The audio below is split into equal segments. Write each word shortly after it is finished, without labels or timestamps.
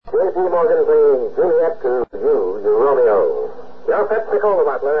J.P. Morgan plays Juliet to you Romeo. Your Pepsi-Cola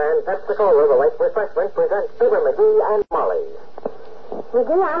butler and Pepsi-Cola, the late refreshment, presents Fibber, McGee, and Molly.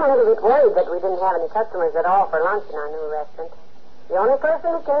 McGee, I'm a little bit worried that we didn't have any customers at all for lunch in our new restaurant. The only person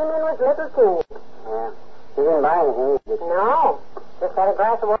who came in was Little King. Yeah. You didn't buy anything, did you? No. Just had a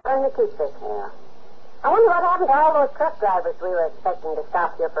glass of water and a toothpick. Yeah. I wonder what happened to all those truck drivers we were expecting to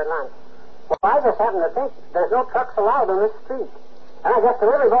stop here for lunch. Well, I just happen to think there's no trucks allowed on this street. And I guess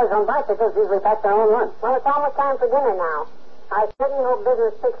delivery boys on bicycles usually pack their own lunch. Well, it's almost time for dinner now. I certainly hope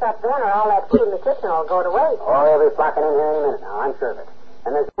business picks up then, or all that food in the kitchen will go to waste. Oh, they'll be flocking in here any minute now, I'm sure of it.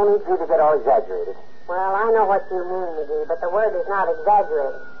 And there's no need for you to get all exaggerated. Well, I know what you mean, McGee, but the word is not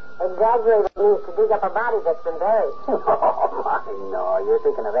exaggerated. Exaggerated means to dig up a body that's been buried. Oh, my, no. You're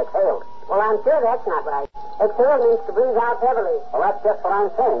thinking of exhaled. Well, I'm sure that's not right. Exhaled means to breathe out heavily. Well, that's just what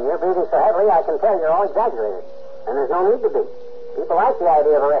I'm saying. You're breathing so heavily, I can tell you're all exaggerated. And there's no need to be. People like the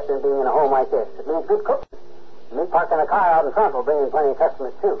idea of a restaurant being in a home like this. It means good cooking. Me parking a car out in front will bring in plenty of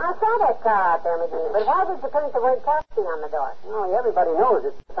customers, too. I saw that car out there, McGee, but why did you paint the word taxi on the door? No, everybody knows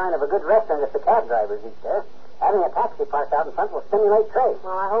it's a sign of a good restaurant if the cab drivers eat there. Having a taxi parked out in front will stimulate trade.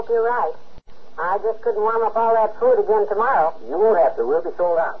 Well, I hope you're right. I just couldn't warm up all that food again tomorrow. You won't have to. We'll be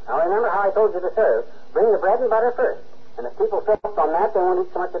sold out. Now, remember how I told you to serve. Bring the bread and butter first. And if people fill up on that, they won't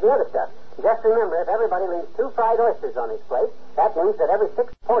eat so much of the other stuff. Just remember, if everybody leaves 2 fried oysters on his plate, that means that every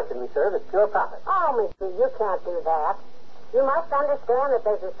 6th portion we serve is pure profit. Oh, McGee, you can't do that. You must understand that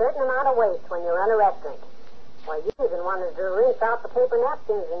there's a certain amount of waste when you run a restaurant. Why, you even wanted to rinse out the paper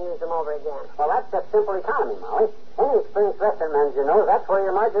napkins and use them over again. Well, that's just simple economy, Molly. Any experienced restaurant manager knows that's where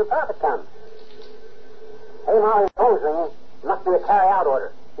your margin of profit comes. Hey, Molly, the phone's ringing. It must be a carry-out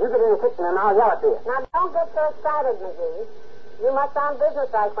order. You get in the kitchen and I'll yell at you. Now, don't get so excited, McGee. You must sound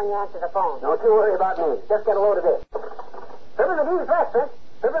businesslike when you answer the phone. Don't you worry about me. Just get a load of this. Fibber McGee's restaurant.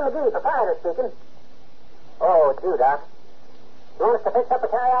 Fibber McGee, proprietor speaking. Oh, it's you, Doc. You want us to fix up a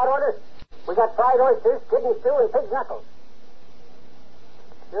carry-out order? We got fried oysters, kidney stew, and pig's knuckles.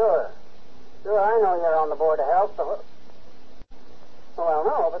 Sure. Sure, I know you're on the board of health. So... Well,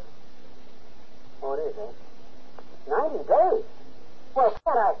 no, but... Oh, it is, eh? 90 days? Well,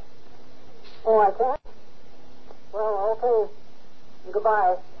 can't I? Oh, I can't? Well, okay.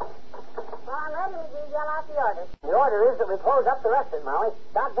 Goodbye. Well, I'm ready, McGee. Yell out the order. The order is that we close up the restaurant, Molly.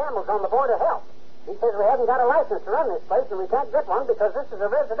 Doc Gamble's on the board of health. He says we haven't got a license to run this place, and we can't get one because this is a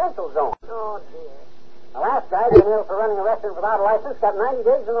residential zone. Oh, dear. The last guy they nailed for running a restaurant without a license got 90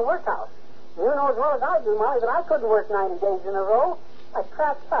 days in the workhouse. You know as well as I do, Molly, that I couldn't work 90 days in a row. I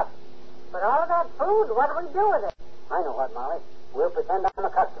cracked up. But all of that food, what do we do with it? I know what, Molly. We'll pretend I'm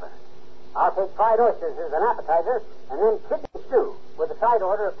a customer. I'll take fried oysters as an appetizer, and then kidney stew with a side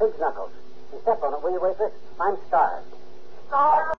order of pig's knuckles. And step on it, will you, waitress? I'm starved. Oh.